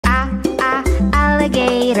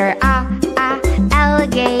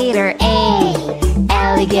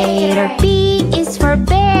alligator. B is for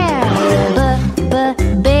bear.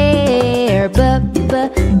 Bear.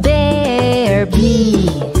 Bear. B,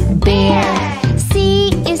 bear.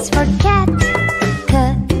 C is for cat.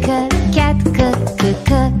 Cat.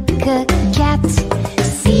 Cat.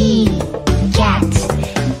 C, cat.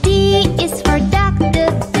 D is for duck.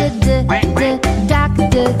 Duck.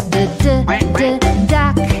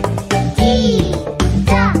 Duck. E,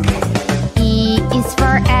 duck. E is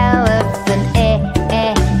for elephant.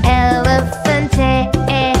 Elephant.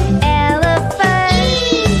 Elephant. E,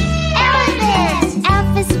 elephant.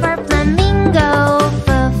 F is for flamingo.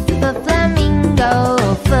 Flamingo.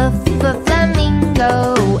 Flamingo.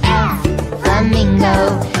 F, flamingo.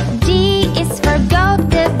 G is for goat.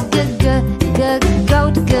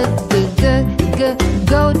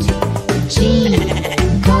 Goat. G,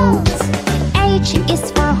 goat. H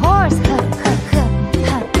is for horse.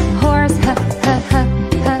 Horse.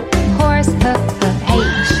 Horse.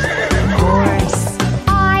 H, horse.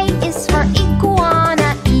 I is for iguana.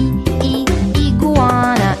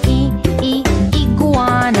 Iguana.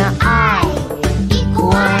 Iguana. I,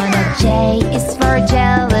 iguana. J is for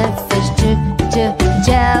jellyfish.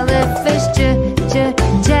 Jellyfish.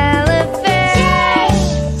 Jellyfish.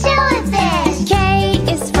 Jellyfish. K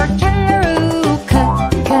is for kangaroo.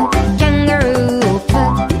 Kangaroo.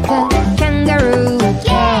 Kangaroo. K,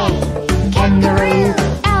 kangaroo.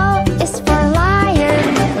 L is for lion.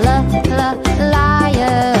 Lion.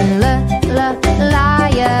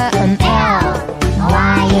 Lion. L,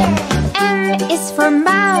 lion. M is for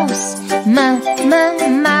mouse. Mouse.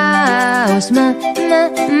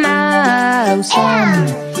 Mouse.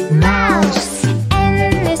 M, mouse.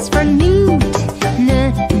 N is for newt.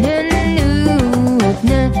 Newt.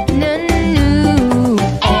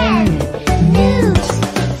 N, newt.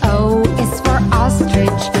 O is for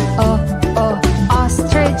ostrich.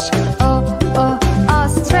 Ostrich.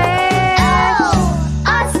 Ostrich.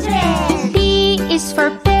 Ostrich. P is for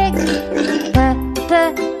pig. Pig.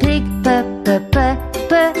 Pig.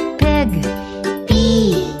 P,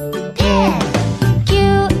 pig. Q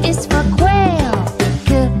is for quail.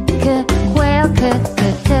 Quail.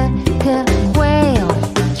 Quail.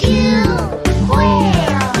 Q,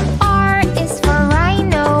 quail. R is for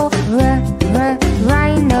rhino.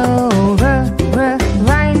 Rhino.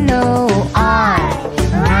 Rhino. R,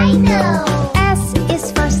 rhino. S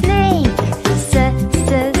is for snake.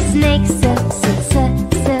 Snake.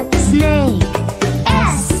 Snake.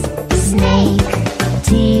 S, snake.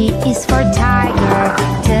 T is for tiger.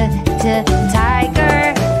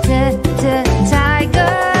 Tiger.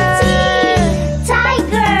 Tiger. T,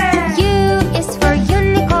 tiger. U is for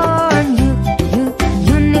unicorn.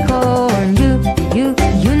 Unicorn.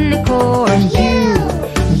 Unicorn. U,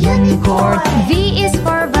 unicorn. V is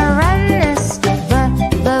for varanus.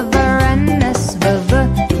 Varanus.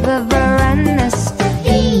 Varanus. V,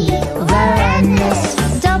 varanus.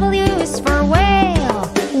 W is for whale.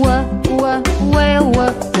 Whale.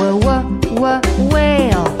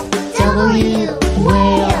 Whale. W,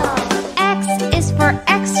 whale. X is for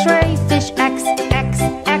x-ray fish.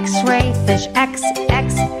 X-ray fish.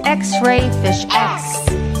 X-ray fish.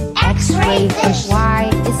 X-ray fish. Y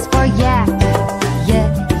is for yak.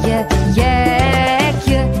 Yak.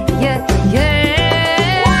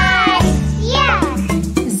 Y, yak.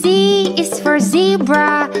 Z is for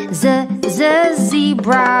zebra.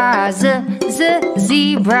 Zebra.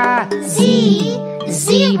 Zebra. Z,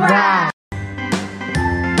 zebra.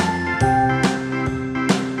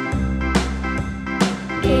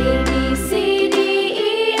 A, B, C, D,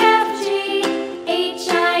 E, F, G, H,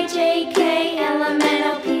 I, J, K, L, M, N,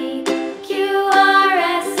 O, P, Q, R,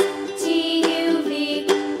 S, T, U, V,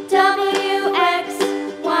 W, X,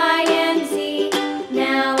 Y, and Z.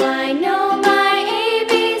 Now I know my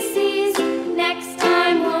ABCs. Next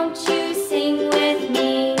time, won't you sing with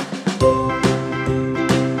me?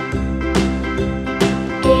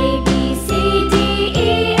 A, B,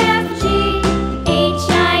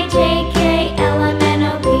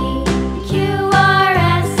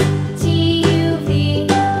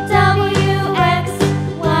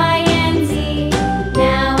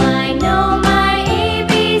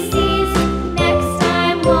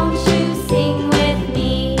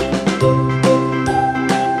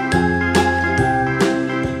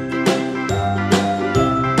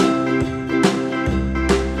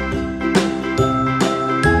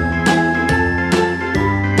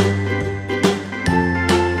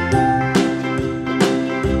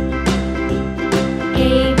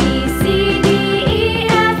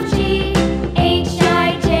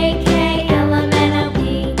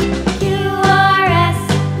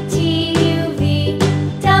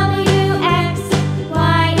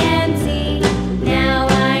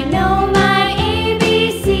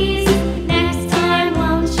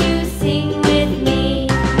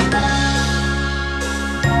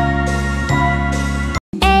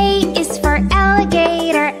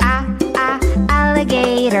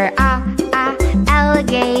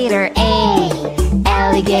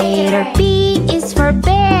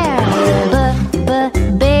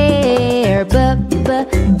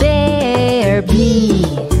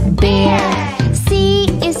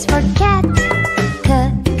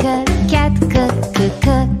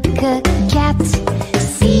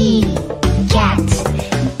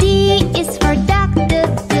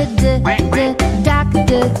 duck,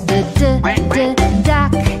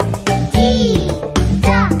 duck. E,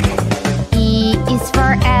 duck. E is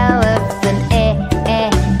for elephant,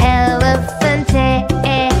 elephant, elephant.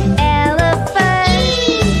 Elephant.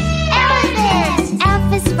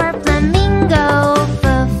 F is for flamingo,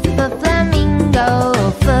 flamingo,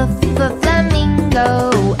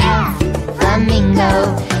 flamingo. F, flamingo.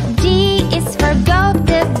 G is for goat,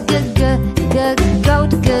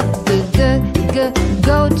 goat,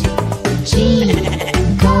 goat. G,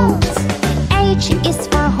 goat. H is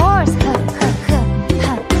for horse,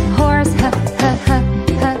 horse,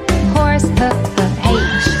 horse,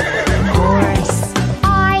 H, horse.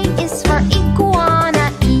 I is for iguana,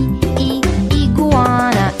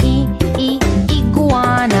 iguana,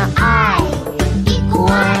 iguana, I,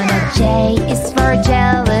 iguana. J is for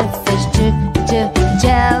jellyfish,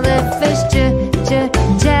 jellyfish, jellyfish.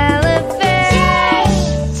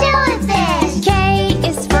 Jellyfish. K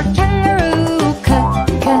is for kangaroo,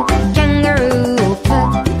 kangaroo,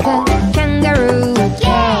 kangaroo. K,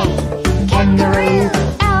 kangaroo.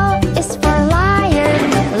 L is for lion,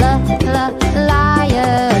 lion,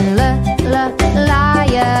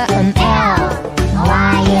 lion. L,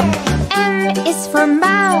 lion. M is for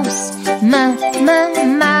mouse, mouse,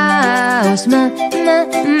 mouse.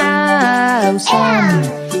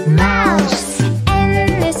 M, mouse.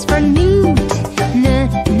 N is for newt,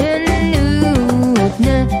 newt. N,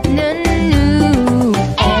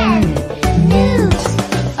 newt.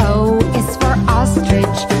 O is for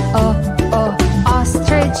ostrich,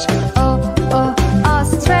 ostrich,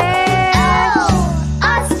 ostrich.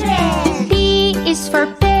 Ostrich. P is for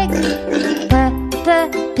pig,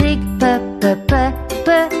 pig, pig.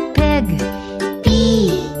 P,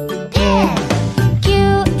 pig. Q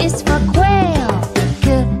is for quail,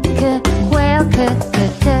 quail,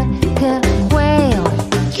 quail.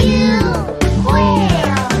 Q,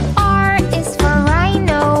 quail. R is for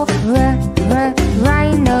rhino,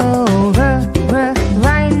 rhino,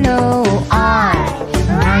 rhino. R,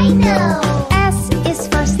 rhino. S is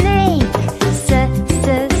for snake,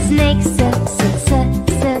 snake,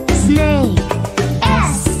 snake.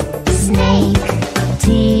 S, snake. T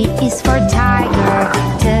is for tiger,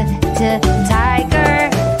 tiger, tiger.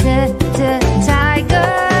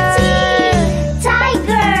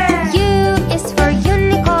 Tiger. U is for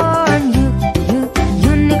unicorn,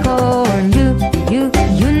 unicorn,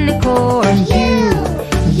 unicorn.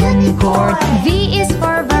 Unicorn. V is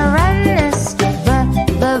for varanus,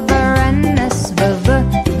 varanus,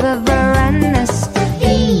 varanus. V,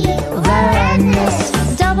 varanus.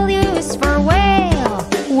 W is for whale,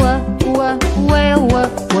 whale,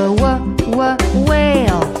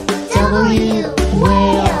 whale. W,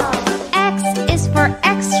 whale. X is for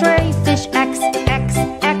X-ray fish,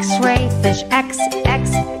 X-ray fish,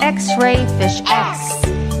 X-ray fish,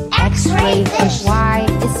 X-ray fish. Y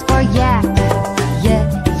is for yak, yak.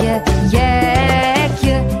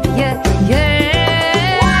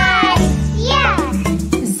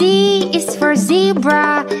 Z is for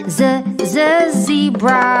zebra,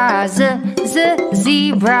 zebra,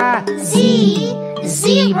 zebra. Z,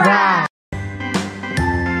 zebra.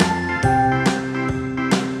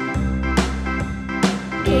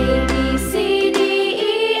 A, B, C, D,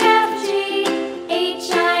 E, F, G,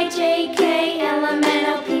 H, I, J, K, L, M, N,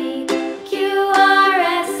 O, P, Q, R,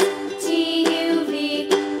 S, T, U, V,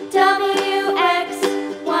 W, X,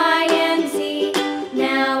 Y, and Z.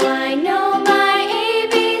 Now I know my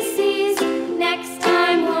ABCs. Next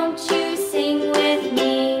time, won't you sing with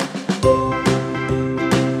me?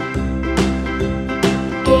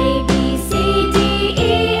 A, B, C, D,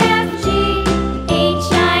 E, F, G,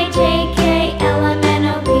 H, I, J, K, L, M, N,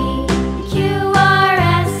 O, P, Q, R,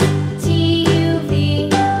 S, T, U, V,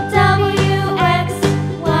 W, X,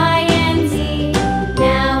 Y, and Z.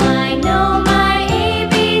 Now I know my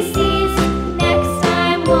ABCs. Next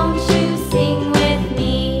time, won't you sing with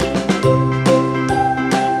me?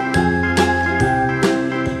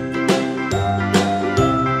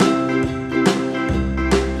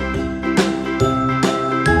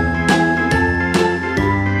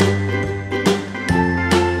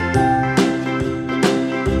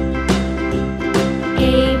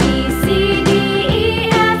 A, B, C, D, E,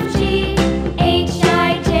 F, G, H,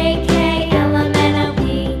 I, J, K, L, M, N, O, P,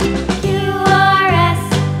 Q, R, S,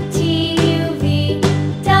 T, U, V,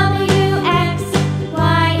 W, X,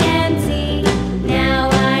 Y, and Z. Now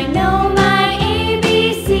I know my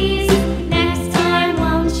ABCs. Next time,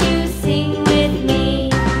 won't you sing with me?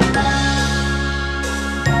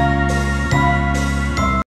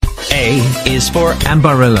 A is for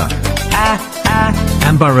umbrella,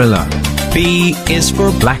 umbrella. B is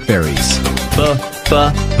for blackberries,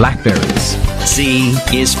 blackberries. C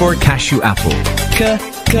is for cashew apple.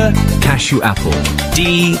 Cashew apple.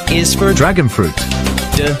 D is for dragon fruit.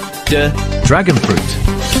 Dragon fruit.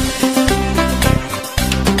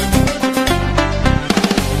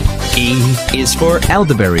 E is for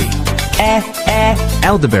elderberry.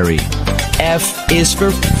 Elderberry. F is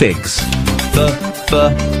for figs.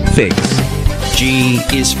 Figs. G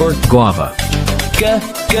is for guava.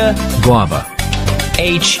 Guava.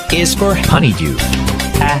 H is for honeydew.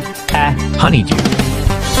 Honeydew.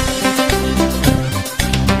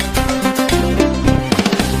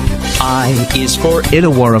 I is for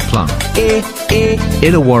Illawarra plum.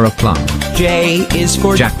 Illawarra plum. J is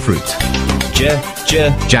for jackfruit.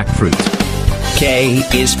 Jackfruit. K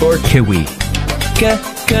is for kiwi.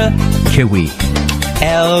 Kiwi.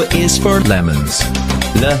 L is for lemons.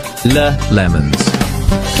 Lemons.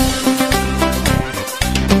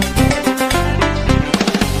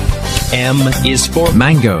 M is for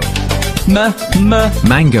mango.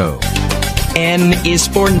 Mango. N is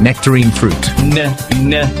for nectarine fruit.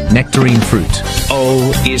 Nectarine fruit.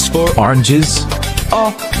 O is for oranges.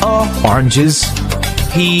 Oranges.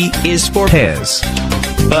 P is for pears.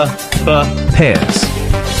 Pears.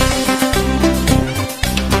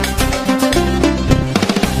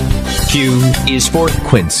 Q is for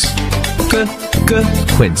quince.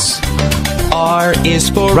 Quince. R is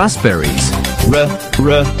for raspberries.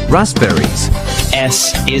 Raspberries.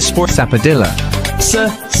 S is for sapodilla.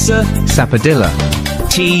 Sapodilla.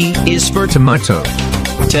 T is for tomato.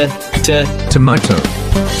 Tomato.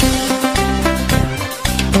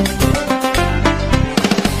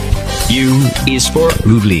 U is for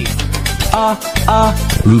uvli.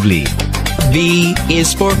 Uvli. V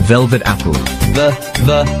is for velvet apple. The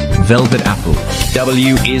velvet apple.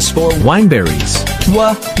 W is for wineberries.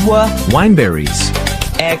 Wineberries.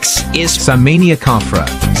 X is Samania Kafra.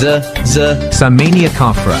 Samania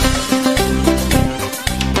Kafra.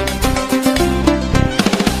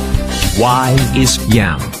 Y is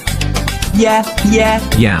yam.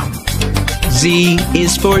 Yam. Z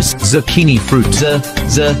is for zucchini fruit.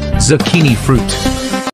 Zucchini fruit.